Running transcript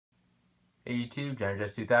Hey YouTube,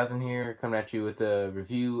 Geminijets 2000 here, coming at you with a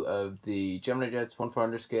review of the Geminijets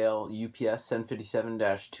 1/4 scale UPS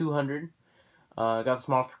 757-200. I got this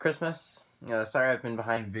model for Christmas. Sorry I've been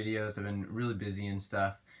behind videos, I've been really busy and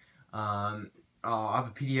stuff. I'll have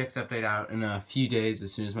a PDX update out in a few days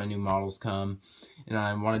as soon as my new models come. And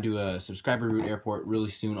I want to do a subscriber route airport really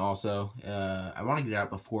soon also. I want to get it out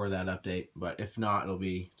before that update, but if not, it'll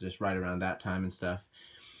be just right around that time and stuff.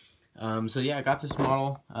 So yeah, I got this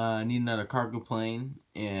model. I need another cargo plane,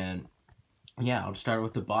 and yeah, I'll start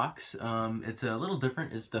with the box. It's a little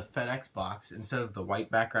different. It's the FedEx box. Instead of the white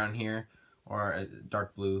background here, or a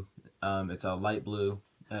dark blue, it's a light blue.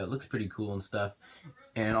 It looks pretty cool and stuff.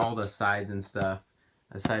 And all the sides and stuff.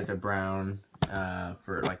 The sides are brown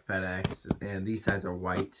for like FedEx, and these sides are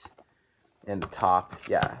white. And the top,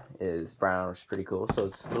 yeah, is brown, which is pretty cool. So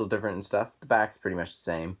it's a little different and stuff. The back's pretty much the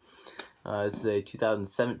same. This is a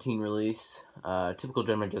 2017 release. Typical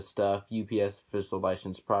Geminijets stuff. UPS official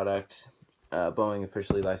licensed product. Boeing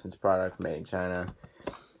officially licensed product, made in China.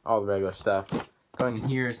 All the regular stuff. Going in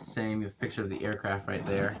here is the same. You have a picture of the aircraft right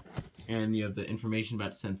there. And you have the information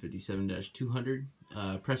about 757-200.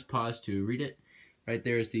 Press pause to read it. Right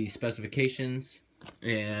there is the specifications.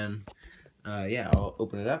 And yeah, I'll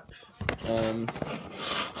open it up. I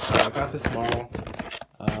got this model.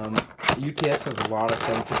 UPS has a lot of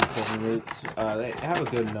 757 routes. They have a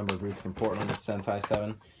good number of routes from Portland to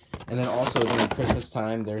 757. And then also during Christmas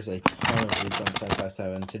time, there's a ton of routes on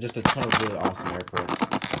 757 to just a ton of really awesome airports.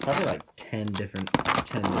 Probably like 10 different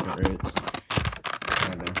routes.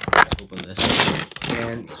 Open this.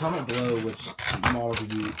 And comment below which model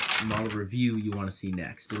review you want to see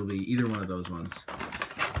next. It'll be either one of those ones.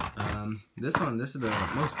 This is the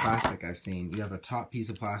most plastic I've seen. You have a top piece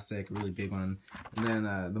of plastic, a really big one, and then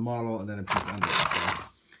the model, and then a piece under it. So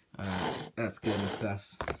that's good and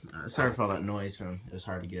stuff. Sorry for all that noise. It was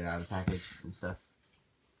hard to get it out of the package and stuff.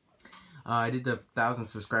 I did the 1,000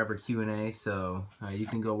 subscriber Q&A, so you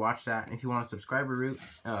can go watch that. If you want a subscriber route,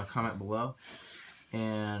 comment below,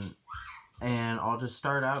 and I'll just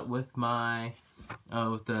start out with my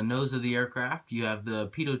with the nose of the aircraft. You have the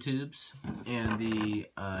pitot tubes and the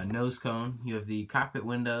nose cone. You have the cockpit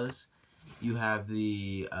windows. You have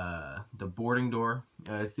the boarding door.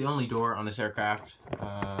 It's the only door on this aircraft.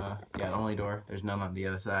 Yeah, the only door. There's none on the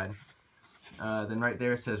other side. Then right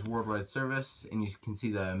there it says worldwide service, and you can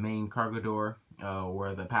see the main cargo door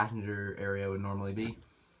where the passenger area would normally be.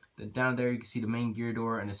 Then down there you can see the main gear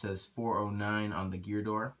door, and it says 409 on the gear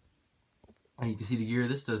door. And you can see the gear.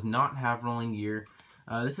 This does not have rolling gear.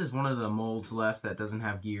 This is one of the molds left that doesn't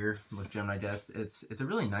have gear with Geminijets. It's a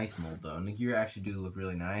really nice mold though, and the gear actually do look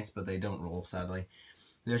really nice, but they don't roll sadly.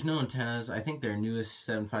 There's no antennas. I think their newest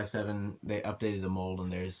 757 they updated the mold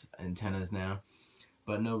and there's antennas now,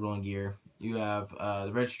 but no rolling gear. You have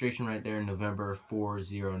the registration right there, November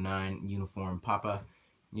 409 Uniform Papa.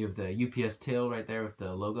 You have the UPS tail right there with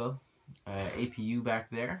the logo, APU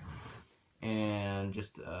back there. And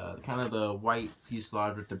just kind of the white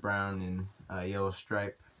fuselage with the brown and yellow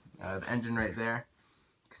stripe. The engine right there,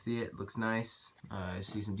 you can see it, looks nice. I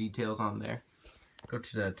see some details on there. Go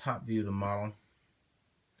to the top view of the model.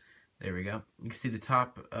 There we go. You can see the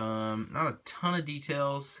top, not a ton of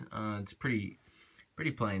details. It's pretty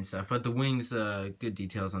plain stuff, but the wings, good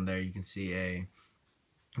details on there. You can see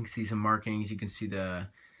some markings. You can see the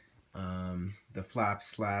flaps,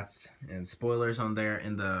 slats, and spoilers on there.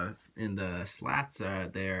 In the slats,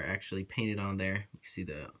 they're actually painted on there. You can see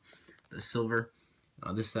the silver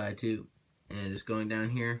on this side too. And just going down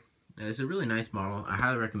here, it's a really nice model. I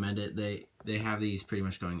highly recommend it. They have these pretty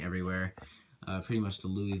much going everywhere. Pretty much to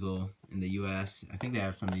Louisville in the U.S. I think they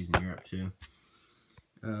have some of these in Europe too.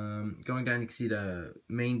 Going down, you can see the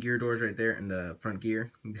main gear doors right there in the front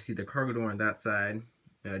gear. You can see the cargo door on that side.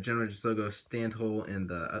 Geminijets logo stand hole in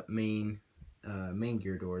the main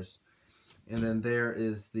gear doors, and then there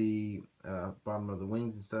is the bottom of the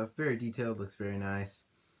wings and stuff. Very detailed, looks very nice.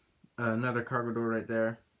 Another cargo door right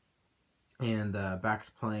there, and back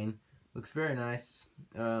to plane, looks very nice.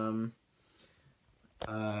 Yeah,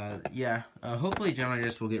 hopefully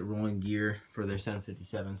Geminijets will get rolling gear for their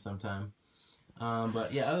 757 sometime.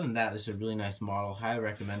 But yeah, other than that, this is a really nice model. Highly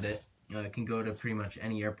recommend it. It can go to pretty much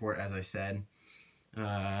any airport, as I said.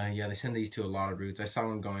 Yeah, they send these to a lot of routes. I saw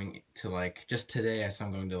them going to, like, just today I saw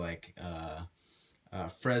them going to, like,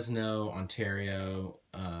 Fresno, Ontario,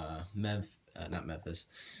 not Memphis,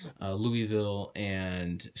 Louisville,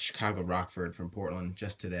 and Chicago Rockford from Portland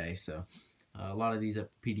just today. So a lot of these up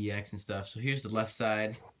PDX and stuff. So here's the left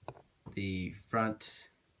side, the front,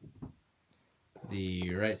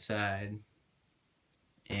 the right side,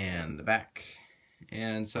 and the back.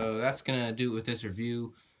 And so that's gonna do it with this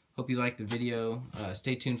review. Hope you liked the video.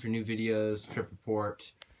 Stay tuned for new videos, trip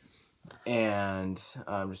report, and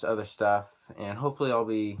just other stuff. And hopefully I'll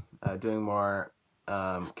be doing more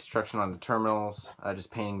construction on the terminals,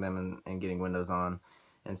 just painting them and getting windows on.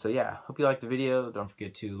 And so yeah, hope you liked the video. Don't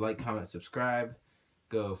forget to like, comment, subscribe.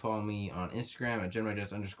 Go follow me on Instagram at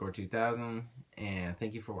Geminijets_2000. And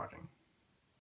thank you for watching.